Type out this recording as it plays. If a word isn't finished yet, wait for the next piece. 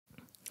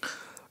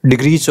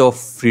Degrees of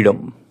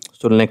freedom.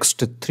 So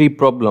next three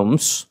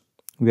problems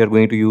we are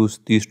going to use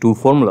these two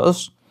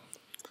formulas.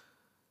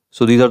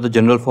 So these are the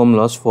general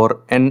formulas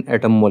for n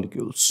atom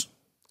molecules.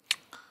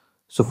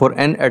 So for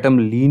n atom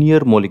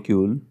linear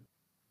molecule,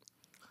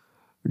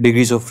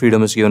 degrees of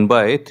freedom is given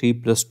by 3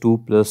 plus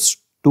 2 plus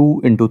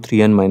 2 into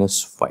 3n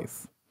minus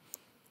 5.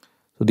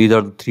 So these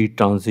are the three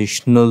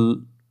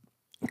transitional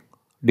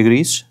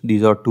degrees.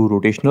 These are two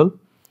rotational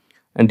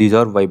and these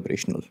are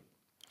vibrational.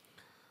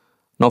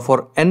 Now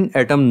for n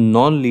atom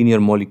non-linear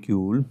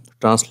molecule,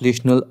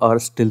 translational are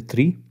still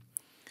 3,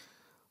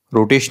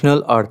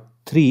 rotational are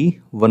 3,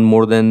 one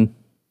more than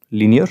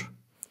linear,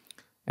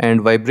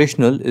 and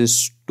vibrational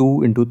is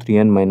 2 into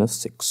 3n minus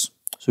 6.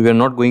 So we are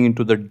not going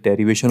into the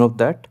derivation of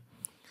that,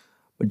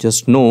 but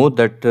just know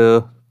that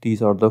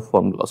these are the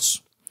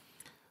formulas.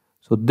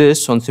 So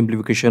this on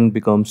simplification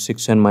becomes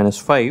 6n minus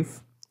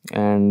 5,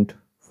 and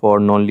for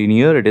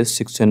non-linear it is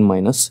 6n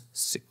minus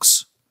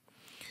 6.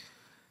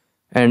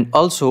 And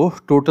also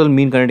total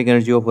mean kinetic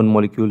energy of one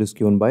molecule is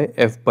given by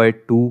F by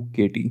 2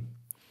 kT.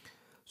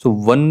 So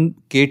 1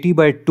 kT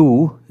by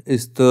 2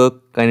 is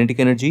the kinetic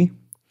energy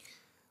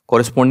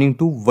corresponding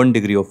to 1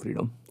 degree of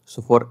freedom.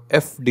 So for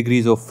F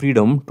degrees of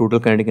freedom, total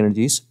kinetic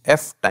energy is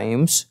F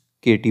times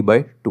kT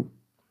by 2.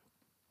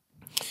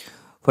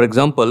 For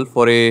example,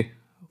 for a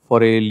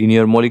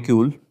linear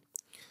molecule,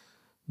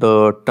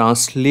 the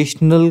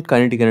translational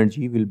kinetic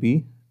energy will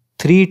be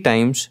 3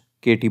 times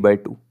kT by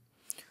 2.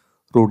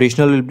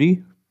 Rotational will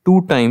be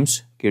 2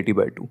 times kT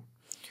by 2.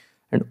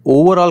 And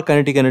overall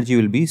kinetic energy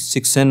will be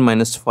 6n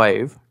minus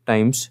 5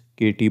 times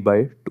kT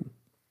by 2.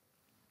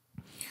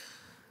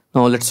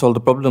 Now let's solve the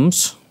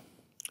problems.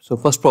 So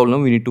first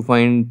problem, we need to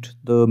find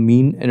the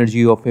mean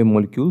energy of a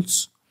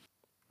molecules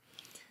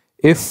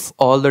if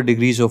all the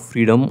degrees of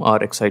freedom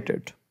are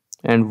excited,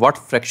 and what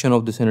fraction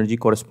of this energy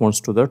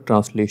corresponds to the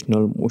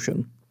translational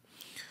motion.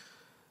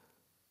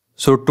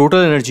 So total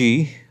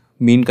energy,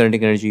 mean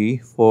kinetic energy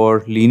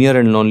for linear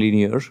and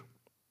non-linear,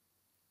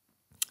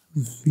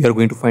 we are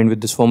going to find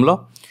with this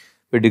formula,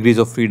 where degrees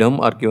of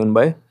freedom are given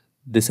by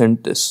this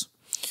and this.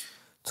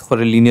 So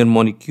for a linear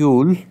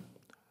molecule,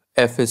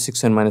 F is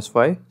 6n minus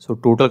 5. So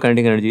total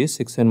kinetic energy is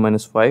 6n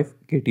minus 5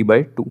 kT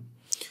by 2.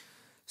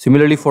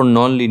 Similarly for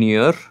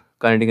non-linear,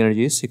 kinetic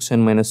energy is 6n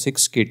minus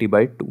 6 kT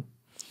by 2.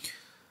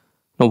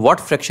 Now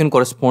what fraction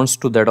corresponds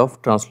to that of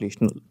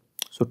translational?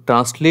 So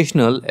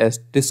translational, as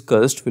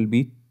discussed, will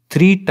be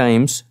 3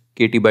 times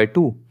kT by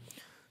 2.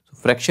 So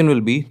fraction will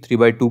be 3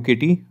 by 2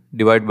 kT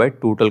divided by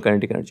total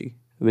kinetic energy,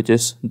 which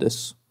is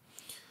this.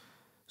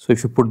 So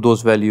if you put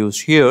those values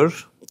here,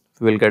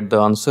 we will get the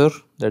answer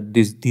that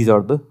these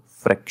are the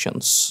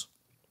fractions.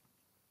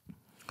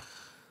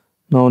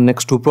 Now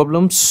next two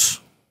problems.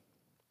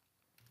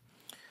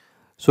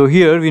 So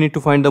here we need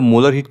to find the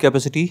molar heat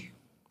capacity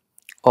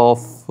of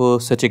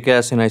such a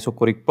gas in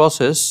isochoric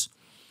process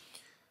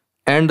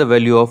and the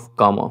value of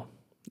gamma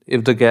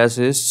if the gas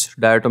is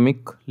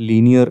diatomic,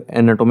 linear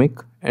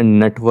anatomic, and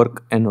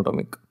network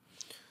anatomic.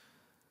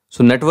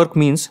 So network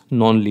means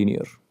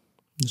non-linear.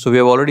 So we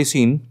have already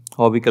seen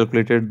how we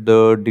calculated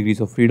the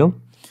degrees of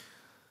freedom.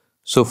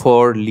 So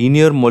for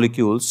linear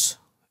molecules,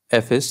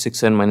 F is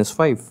 6n minus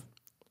 5.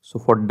 So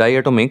for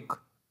diatomic,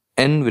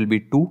 N will be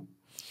 2.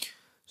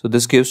 So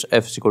this gives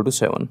F is equal to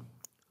 7.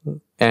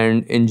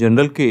 And in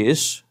general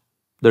case,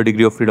 the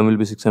degree of freedom will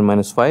be 6n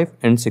minus 5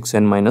 and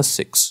 6n minus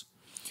 6.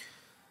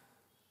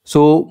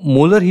 So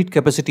molar heat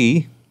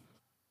capacity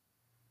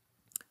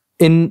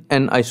in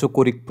an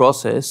isochoric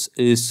process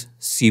is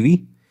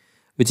Cv,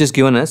 which is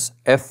given as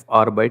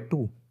Fr by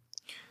 2.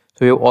 So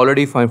we have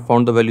already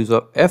found the values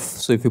of F.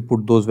 So if you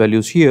put those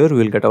values here, we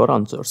will get our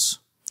answers.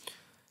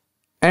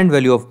 And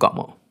value of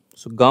gamma.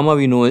 So gamma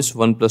we know is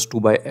 1 plus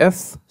 2 by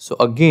F. So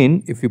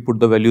again, if we put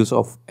the values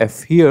of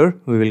F here,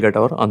 we will get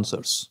our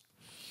answers.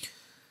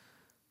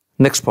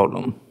 Next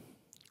problem.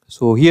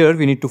 So here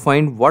we need to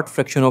find what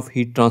fraction of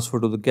heat transfer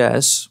to the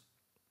gas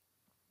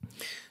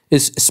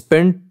is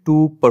spent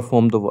to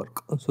perform the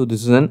work. So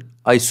this is an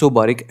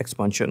isobaric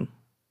expansion.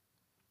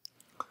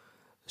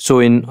 So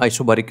in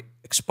isobaric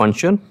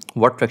expansion,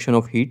 what fraction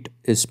of heat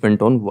is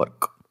spent on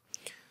work?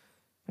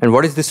 And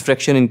what is this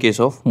fraction in case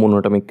of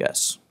monatomic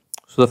gas?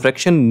 So the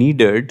fraction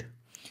needed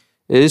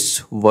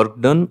is work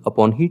done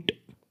upon heat.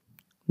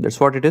 That's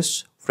what it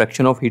is.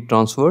 Fraction of heat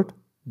transferred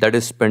that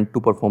is spent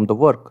to perform the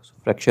work. So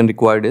fraction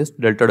required is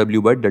delta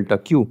W by delta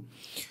Q.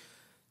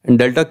 And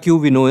delta Q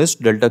we know is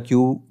delta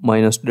Q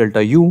minus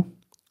delta U.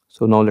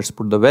 So now let's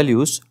put the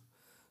values.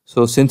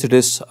 So since it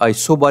is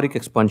isobaric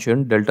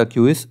expansion, delta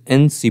Q is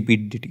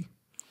NCP dt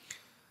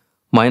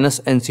minus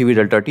NCV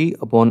delta T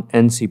upon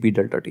NCP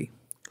delta T.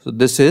 So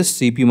this is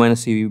Cp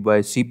minus Cv by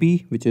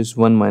Cp, which is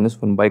 1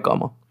 minus 1 by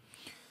gamma.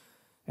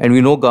 And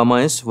we know gamma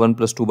is 1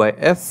 plus 2 by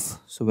F.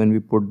 So when we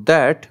put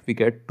that, we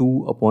get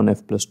 2 upon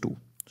F plus 2.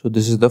 So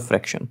this is the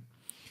fraction.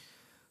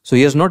 So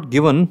he has not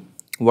given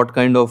what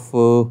kind of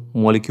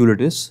molecule it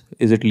is.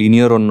 Is it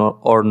linear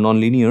or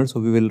non-linear? So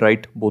we will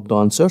write both the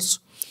answers.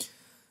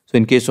 So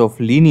in case of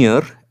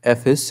linear,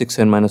 F is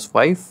 6n minus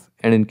 5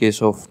 and in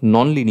case of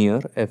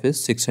non-linear, f is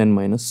 6n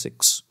minus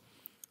 6.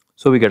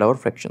 So we get our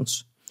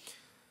fractions.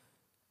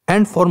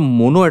 And for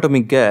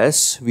monoatomic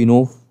gas, we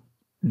know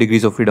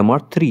degrees of freedom are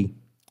 3.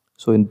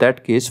 So in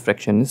that case,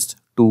 fraction is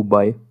 2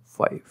 by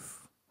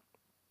 5.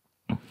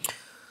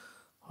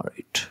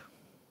 Alright.